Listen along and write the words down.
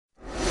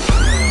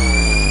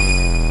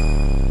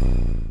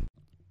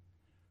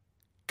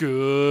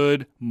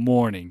Good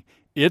morning.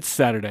 It's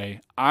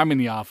Saturday. I'm in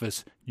the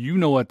office. You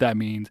know what that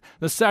means.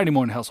 The Saturday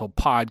Morning Hustle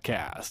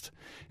podcast.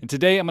 And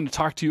today I'm going to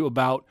talk to you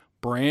about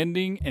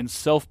branding and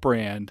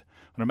self-brand.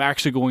 And I'm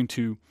actually going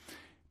to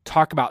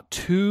talk about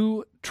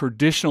two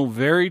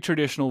very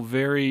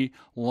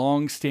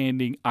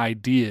long-standing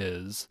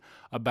ideas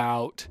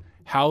about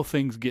how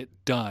things get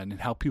done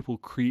and how people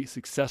create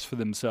success for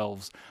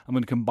themselves. I'm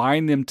going to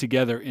combine them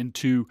together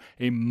into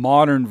a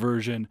modern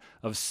version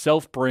of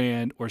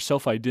self-brand or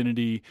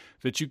self-identity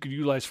that you could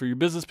utilize for your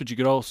business, but you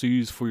could also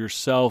use for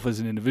yourself as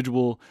an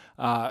individual.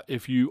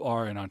 If you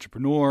are an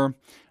entrepreneur,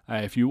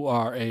 if you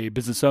are a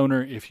business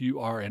owner, if you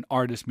are an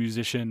artist,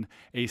 musician,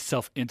 a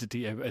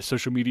self-entity, a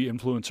social media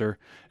influencer,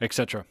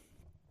 etc.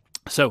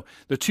 So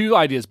the two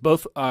ideas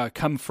both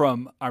come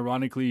from,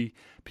 ironically,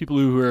 people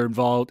who are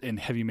involved in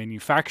heavy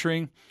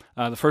manufacturing.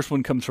 The first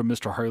one comes from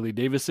Mr. Harley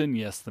Davidson,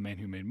 yes, the man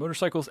who made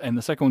motorcycles. And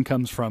the second one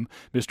comes from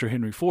Mr.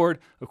 Henry Ford,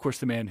 of course,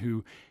 the man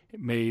who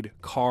made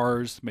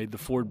cars, made the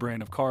Ford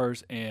brand of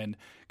cars, and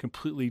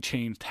completely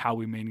changed how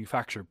we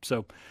manufacture.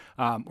 So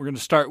we're going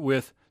to start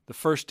with the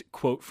first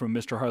quote from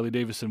Mr. Harley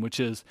Davidson, which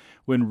is,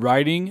 "When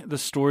writing the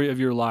story of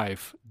your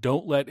life,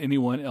 don't let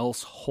anyone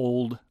else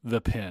hold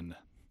the pen."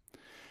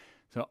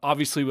 So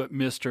obviously what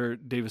Mr.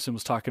 Davidson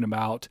was talking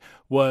about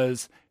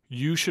was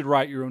you should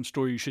write your own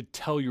story. You should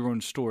tell your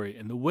own story.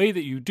 And the way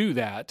that you do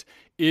that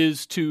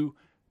is to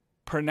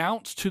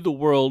pronounce to the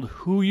world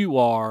who you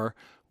are,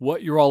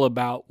 what you're all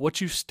about,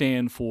 what you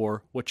stand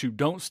for, what you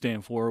don't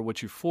stand for,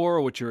 what you're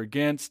for, what you're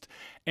against,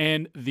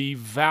 and the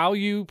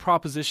value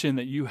proposition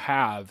that you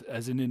have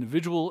as an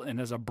individual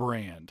and as a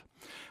brand.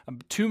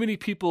 Too many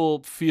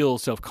people feel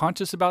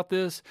self-conscious about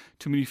this.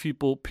 Too many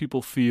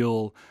people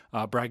feel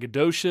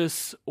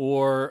braggadocious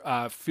or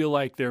feel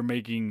like they're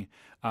making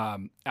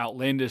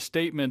outlandish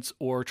statements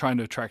or trying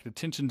to attract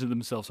attention to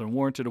themselves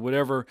unwarranted or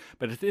whatever.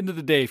 But at the end of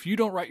the day, if you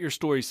don't write your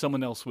story,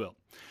 someone else will.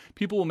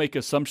 People will make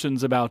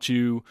assumptions about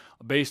you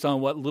based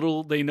on what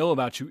little they know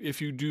about you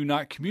if you do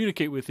not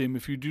communicate with them,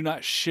 if you do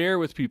not share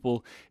with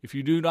people, if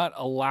you do not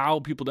allow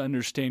people to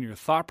understand your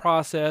thought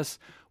process,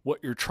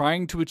 what you're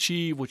trying to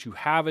achieve, what you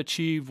have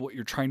achieved, what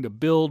you're trying to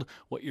build,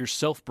 what your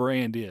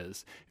self-brand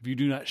is. If you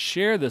do not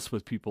share this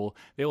with people,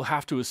 they will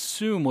have to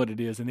assume what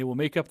it is and they will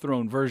make up their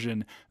own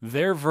version.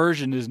 Their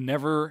version is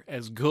never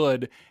as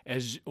good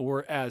as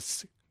or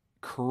as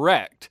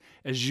correct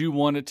as you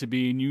want it to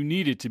be and you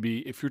need it to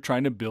be if you're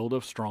trying to build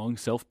a strong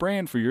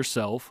self-brand for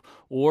yourself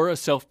or a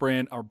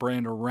self-brand or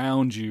brand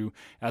around you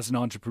as an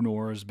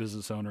entrepreneur, as a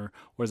business owner,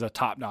 or as a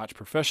top-notch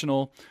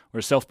professional, or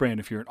a self-brand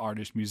if you're an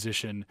artist,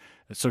 musician,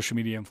 a social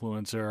media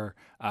influencer,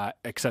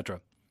 etc.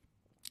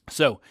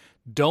 So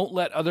don't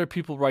let other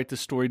people write the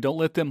story. Don't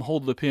let them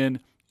hold the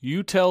pen.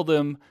 You tell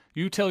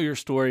your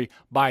story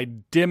by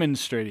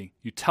demonstrating.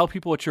 You tell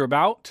people what you're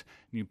about,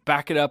 and you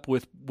back it up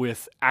with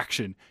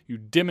action. You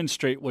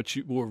demonstrate what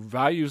your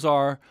values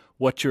are,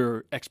 what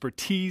your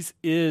expertise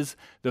is,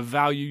 the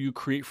value you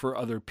create for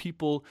other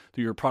people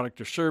through your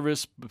product or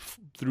service,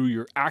 through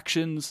your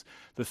actions,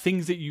 the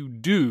things that you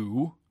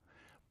do,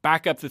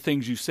 back up the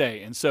things you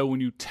say. And so when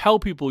you tell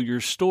people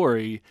your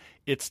story,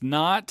 it's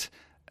not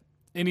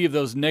any of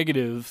those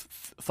negative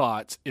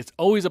thoughts. It's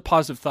always a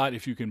positive thought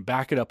if you can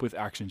back it up with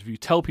actions. If you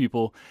tell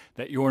people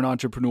that you're an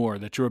entrepreneur,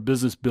 that you're a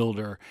business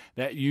builder,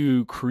 that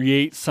you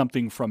create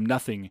something from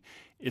nothing,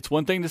 it's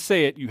one thing to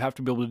say it. You have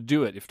to be able to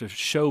do it. You have to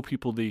show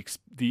people the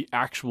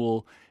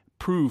actual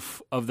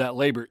proof of that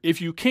labor. If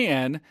you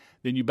can,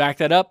 then you back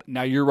that up.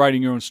 Now you're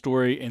writing your own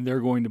story and they're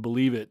going to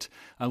believe it.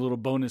 A little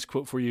bonus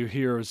quote for you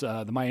here is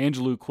the Maya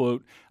Angelou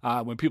quote.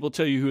 When people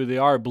tell you who they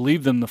are,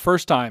 believe them the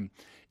first time.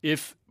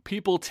 If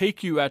people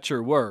take you at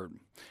your word,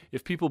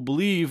 if people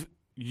believe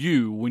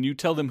you when you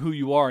tell them who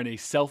you are in a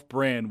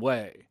self-brand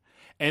way,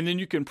 and then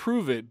you can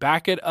prove it,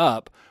 back it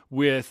up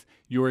with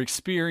your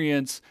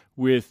experience,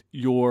 with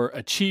your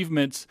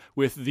achievements,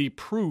 with the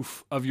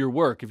proof of your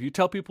work. If you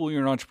tell people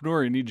you're an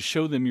entrepreneur, you need to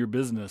show them your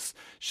business,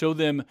 show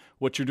them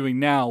what you're doing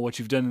now, what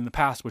you've done in the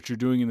past, what you're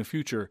doing in the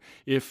future.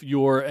 If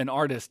you're an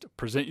artist,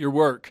 present your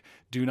work.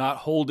 Do not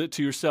hold it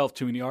to yourself.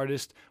 Too many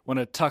artists want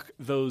to tuck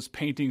those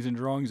paintings and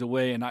drawings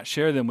away and not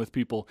share them with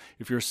people.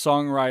 If you're a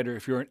songwriter,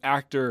 if you're an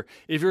actor,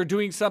 if you're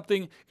doing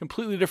something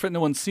completely different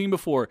than one's seen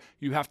before,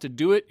 you have to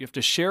do it. You have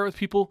to share it with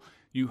people.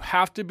 You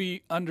have to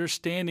be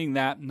understanding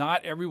that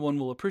not everyone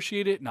will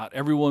appreciate it. Not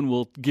everyone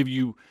will give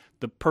you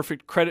the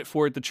perfect credit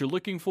for it that you're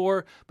looking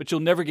for, but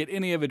you'll never get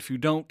any of it if you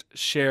don't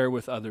share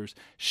with others.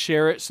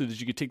 Share it so that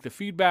you can take the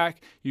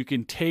feedback, you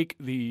can take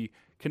the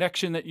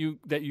connection that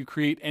you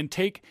create, and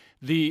take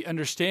the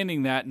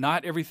understanding that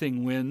not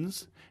everything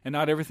wins and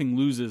not everything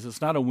loses.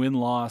 It's not a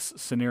win-loss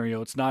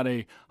scenario. It's not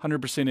a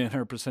 100% in,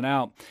 100%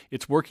 out.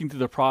 It's working through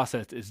the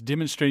process. It's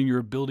demonstrating your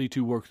ability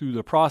to work through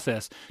the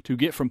process to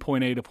get from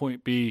point A to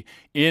point B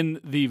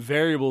in the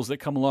variables that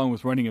come along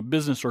with running a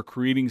business or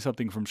creating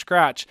something from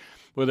scratch,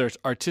 whether it's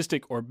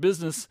artistic or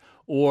business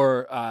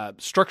or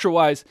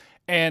structure-wise.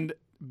 And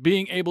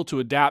being able to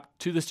adapt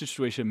to the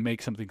situation,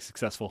 make something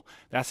successful.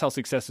 That's how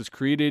success is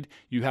created.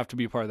 You have to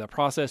be a part of that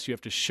process. You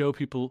have to show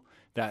people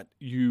that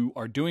you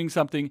are doing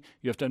something.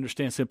 You have to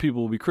understand some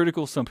people will be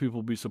critical, some people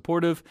will be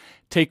supportive.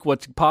 Take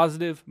what's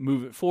positive,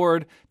 move it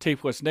forward.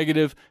 Take what's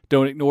negative,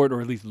 don't ignore it, or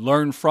at least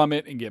learn from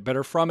it and get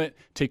better from it.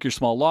 Take your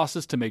small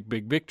losses to make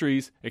big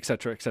victories,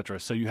 etc.,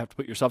 etc. So you have to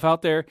put yourself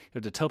out there. You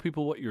have to tell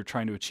people what you're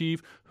trying to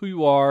achieve, who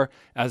you are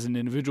as an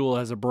individual,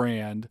 as a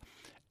brand,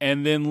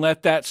 and then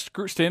let that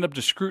stand up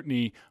to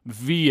scrutiny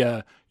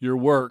via your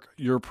work,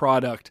 your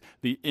product,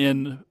 the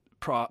end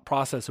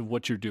process of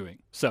what you're doing.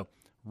 So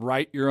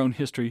write your own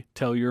history,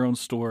 tell your own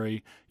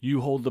story.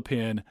 You hold the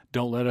pen.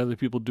 Don't let other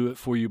people do it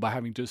for you by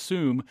having to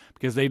assume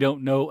because they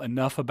don't know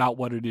enough about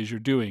what it is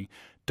you're doing.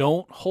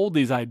 Don't hold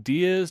these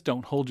ideas.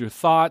 Don't hold your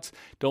thoughts.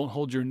 Don't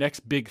hold your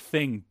next big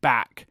thing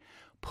back.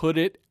 Put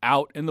it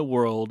out in the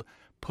world.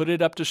 Put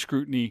it up to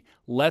scrutiny.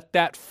 Let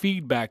that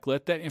feedback,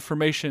 let that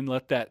information,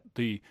 let that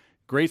the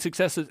great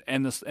successes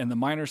and the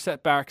minor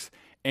setbacks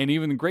and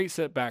even the great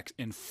setbacks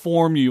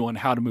inform you on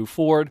how to move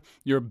forward.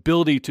 Your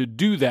ability to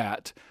do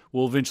that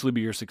will eventually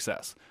be your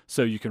success.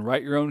 So you can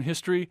write your own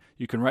history.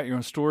 You can write your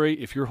own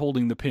story. If you're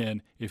holding the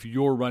pen, if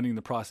you're running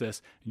the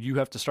process, you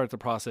have to start the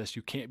process.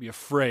 You can't be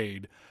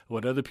afraid of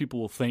what other people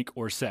will think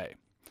or say.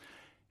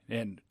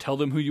 And tell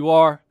them who you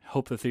are.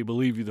 Hope that they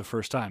believe you the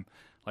first time,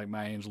 like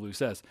Maya Angelou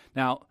says.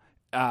 Now,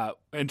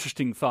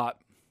 interesting thought.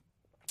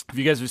 If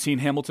you guys have seen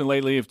Hamilton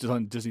lately, if it's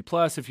on Disney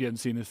Plus, if you haven't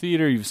seen it in the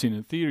theater, you've seen it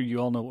in the theater, you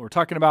all know what we're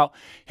talking about.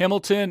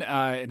 Hamilton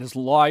and his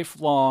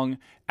lifelong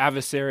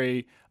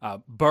adversary,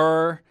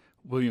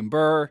 William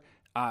Burr,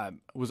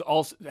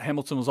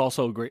 Hamilton was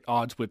also at great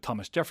odds with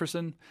Thomas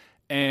Jefferson.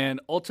 And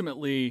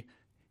ultimately,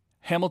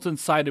 Hamilton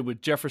sided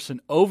with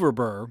Jefferson over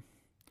Burr,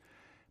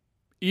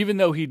 even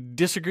though he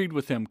disagreed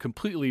with him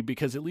completely,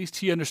 because at least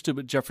he understood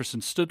what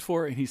Jefferson stood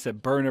for, and he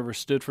said Burr never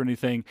stood for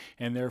anything,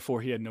 and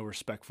therefore he had no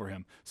respect for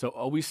him. So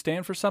always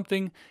stand for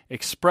something,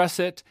 express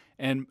it,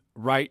 and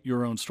write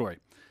your own story.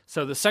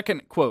 So the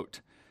second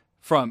quote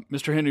from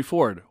Mr. Henry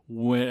Ford,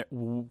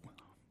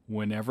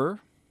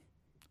 whenever,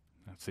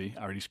 let's see,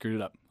 I already screwed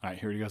it up. All right,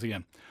 here he goes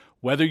again.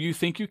 Whether you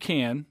think you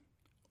can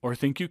or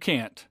think you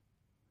can't,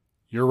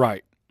 you're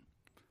right.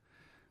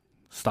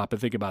 Stop and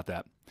think about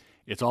that.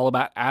 It's all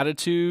about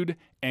attitude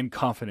and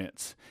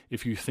confidence.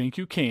 If you think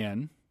you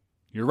can,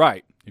 you're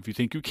right. If you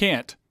think you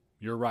can't,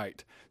 you're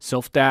right.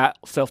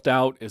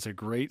 Self-doubt is a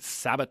great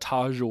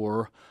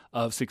sabotager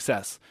of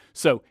success.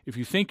 So if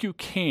you think you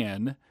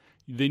can,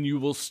 then you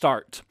will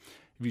start.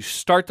 If you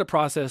start the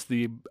process,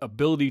 the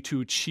ability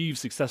to achieve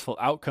successful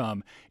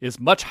outcome is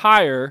much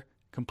higher,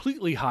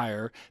 completely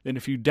higher, than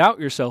if you doubt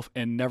yourself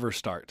and never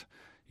start.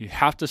 You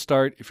have to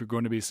start if you're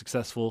going to be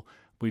successful.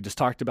 We just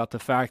talked about the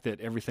fact that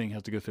everything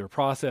has to go through a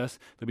process.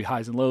 There'll be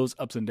highs and lows,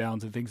 ups and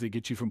downs, and things that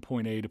get you from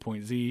point A to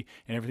point Z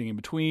and everything in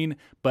between.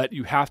 But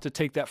you have to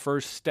take that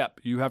first step.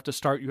 You have to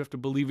start. You have to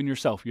believe in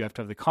yourself. You have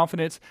to have the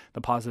confidence,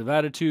 the positive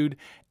attitude,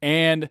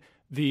 and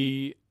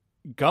the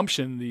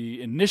gumption,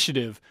 the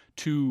initiative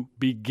to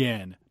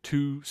begin,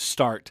 to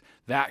start.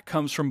 That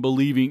comes from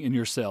believing in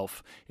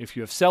yourself. If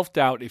you have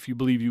self-doubt, if you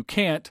believe you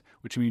can't,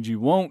 which means you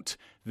won't,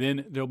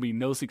 then there'll be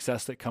no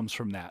success that comes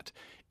from that.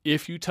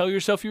 If you tell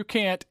yourself you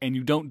can't and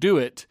you don't do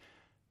it,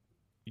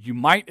 you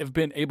might have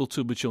been able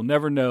to, but you'll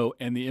never know,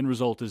 and the end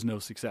result is no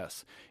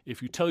success.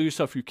 If you tell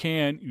yourself you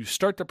can, you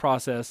start the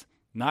process.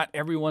 Not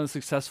everyone is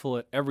successful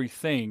at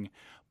everything,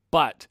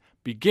 but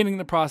beginning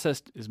the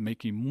process is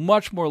making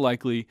much more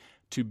likely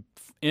to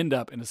end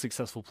up in a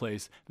successful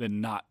place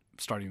than not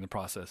starting the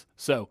process.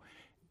 So,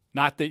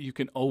 not that you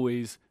can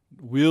always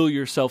will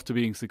yourself to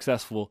being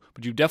successful,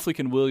 but you definitely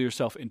can will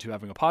yourself into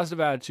having a positive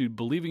attitude,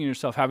 believing in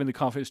yourself, having the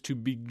confidence to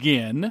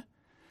begin,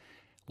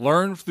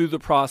 learn through the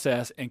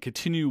process, and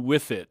continue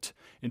with it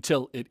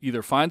until it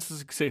either finds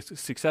a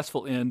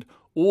successful end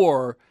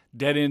or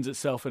dead ends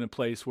itself in a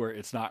place where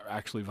it's not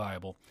actually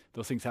viable.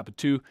 Those things happen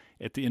too.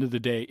 At the end of the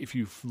day, if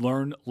you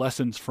learn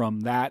lessons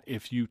from that,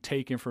 if you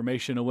take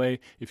information away,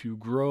 if you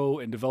grow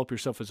and develop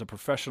yourself as a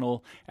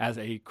professional, as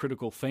a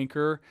critical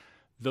thinker,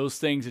 those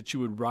things that you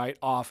would write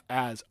off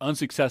as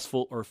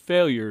unsuccessful or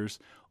failures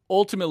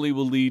ultimately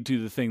will lead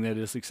to the thing that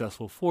is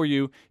successful for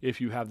you if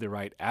you have the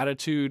right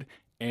attitude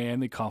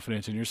and the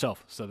confidence in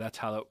yourself. So that's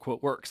how that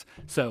quote works.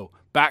 So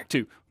back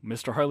to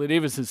Mr. Harley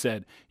Davidson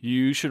said,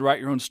 you should write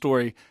your own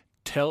story.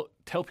 Tell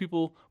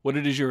people what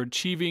it is you're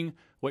achieving,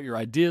 what your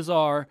ideas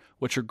are,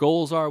 what your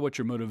goals are, what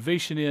your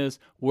motivation is,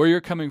 where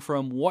you're coming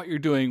from, what you're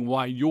doing,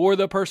 why you're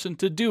the person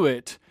to do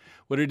it,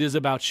 what it is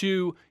about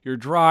you, your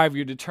drive,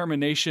 your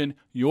determination,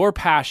 your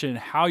passion,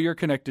 how you're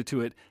connected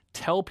to it.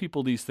 Tell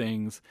people these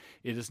things.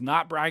 It is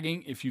not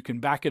bragging if you can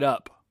back it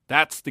up.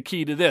 That's the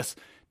key to this.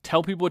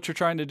 Tell people what you're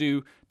trying to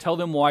do. Tell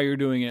them why you're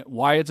doing it,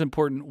 why it's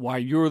important, why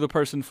you're the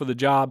person for the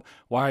job,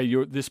 why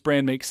this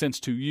brand makes sense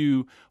to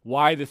you,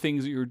 why the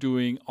things that you're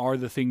doing are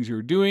the things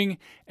you're doing,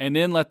 and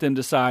then let them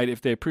decide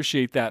if they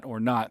appreciate that or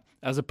not,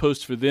 as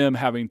opposed to for them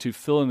having to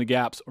fill in the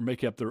gaps or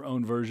make up their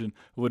own version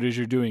of what it is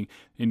you're doing.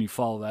 And you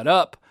follow that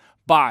up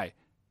by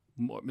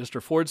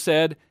Mr. Ford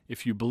said,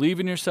 if you believe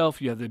in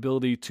yourself, you have the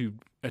ability to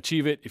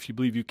achieve it. If you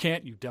believe you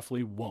can't, you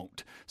definitely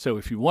won't. So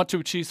if you want to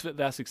achieve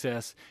that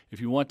success, if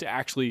you want to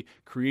actually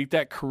create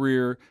that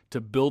career, to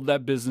build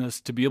that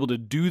business, to be able to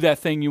do that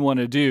thing you want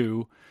to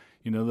do,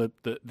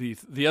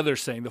 the other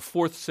saying, the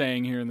fourth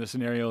saying here in the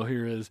scenario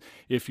here is,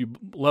 if you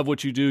love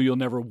what you do, you'll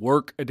never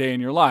work a day in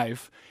your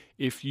life.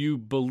 If you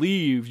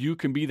believe you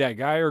can be that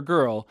guy or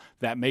girl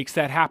that makes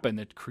that happen,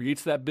 that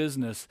creates that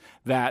business,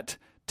 that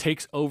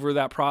takes over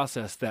that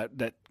process, that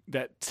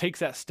takes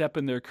that step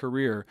in their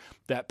career,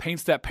 that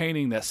paints that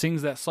painting, that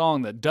sings that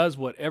song, that does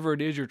whatever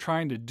it is you're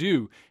trying to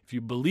do. If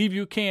you believe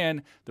you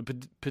can,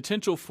 the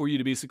potential for you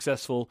to be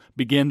successful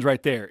begins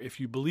right there. If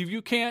you believe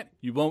you can't,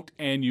 you won't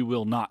and you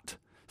will not.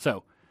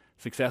 So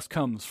success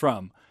comes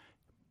from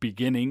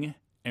beginning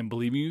and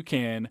believing you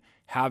can,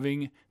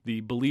 having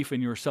the belief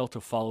in yourself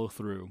to follow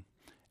through,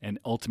 and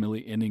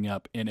ultimately ending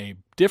up in a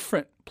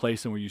different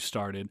place than where you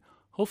started.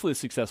 Hopefully a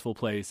successful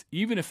place,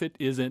 even if it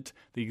isn't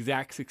the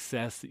exact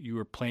success that you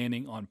were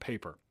planning on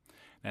paper.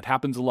 That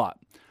happens a lot.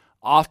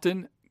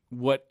 Often,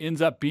 what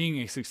ends up being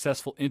a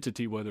successful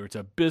entity, whether it's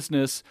a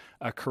business,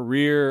 a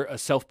career, a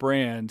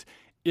self-brand,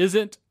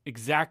 isn't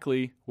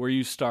exactly where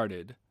you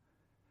started,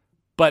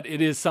 but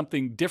it is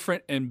something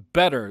different and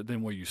better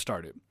than where you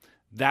started.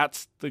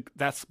 That's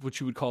what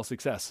you would call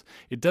success.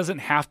 It doesn't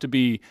have to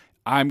be,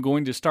 I'm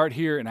going to start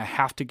here and I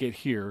have to get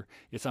here.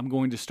 It's, I'm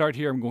going to start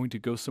here, I'm going to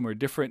go somewhere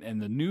different,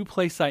 and the new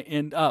place I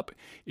end up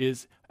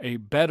is a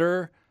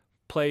better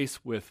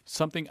place with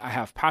something I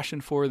have passion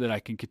for that I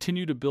can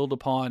continue to build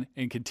upon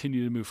and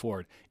continue to move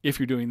forward. If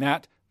you're doing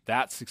that,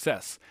 that's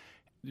success.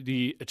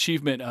 The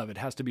achievement of it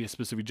has to be a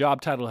specific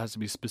job title, it has to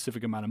be a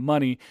specific amount of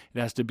money, it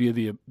has to be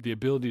the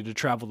ability to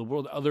travel the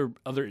world. Other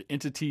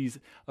entities,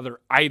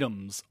 other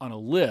items on a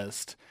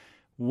list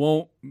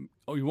you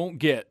won't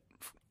get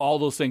all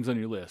those things on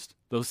your list.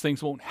 Those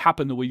things won't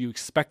happen the way you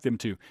expect them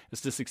to.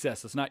 It's the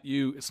success. It's not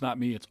you. It's not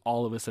me. It's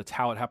all of us. That's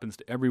how it happens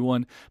to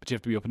everyone. But you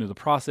have to be open to the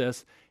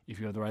process. If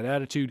you have the right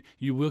attitude,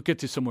 you will get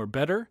to somewhere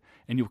better,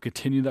 and you will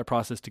continue that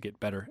process to get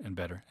better and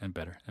better and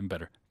better and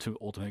better to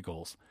ultimate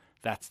goals.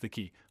 That's the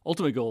key.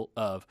 Ultimate goal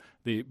of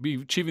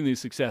achieving the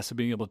success of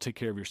being able to take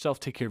care of yourself,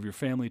 take care of your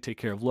family, take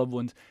care of loved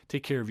ones,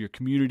 take care of your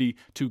community,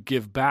 to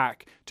give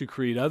back, to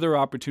create other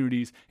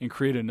opportunities, and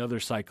create another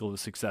cycle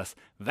of success.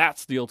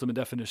 That's the ultimate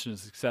definition of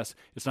success.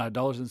 It's not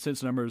dollars and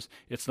cents numbers.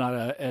 It's not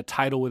a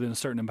title within a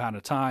certain amount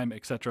of time,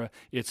 etc.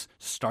 It's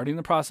starting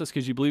the process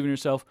because you believe in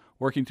yourself,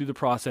 working through the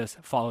process,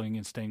 following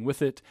and staying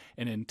with it,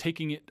 and then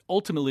taking it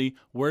ultimately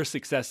where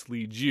success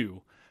leads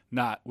you,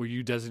 not where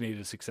you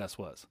designated success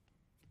was.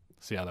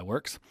 See how that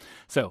works?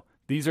 So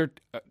these are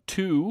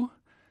two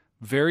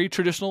very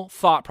traditional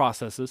thought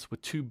processes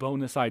with two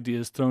bonus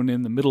ideas thrown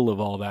in the middle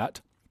of all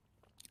that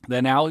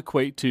now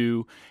equate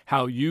to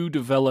how you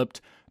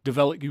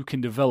you can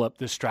develop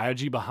the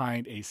strategy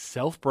behind a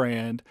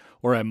self-brand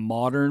or a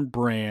modern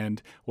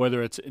brand,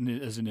 whether it's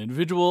as an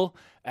individual,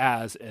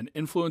 as an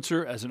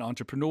influencer, as an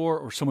entrepreneur,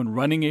 or someone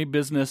running a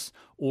business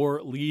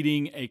or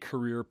leading a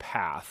career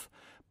path.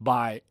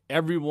 By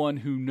everyone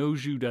who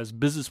knows you, does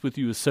business with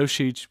you,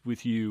 associates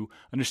with you,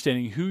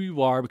 understanding who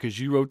you are because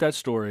you wrote that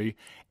story,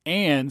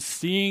 and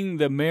seeing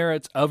the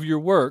merits of your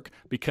work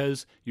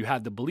because you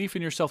had the belief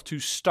in yourself to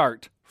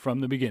start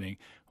from the beginning.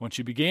 Once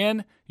you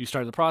began, you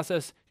start the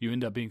process, you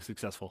end up being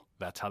successful.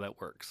 That's how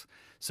that works.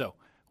 So,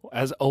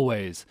 as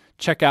always,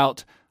 check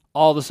out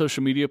all the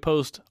social media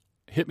posts.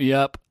 Hit me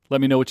up. Let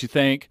me know what you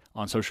think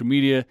on social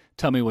media.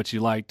 Tell me what you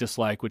like,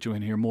 dislike, what you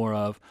want to hear more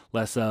of,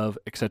 less of,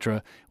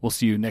 etc. We'll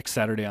see you next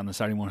Saturday on the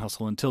Saturday Morning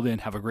Hustle. Until then,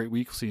 have a great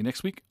week. We'll see you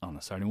next week on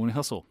the Saturday Morning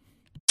Hustle.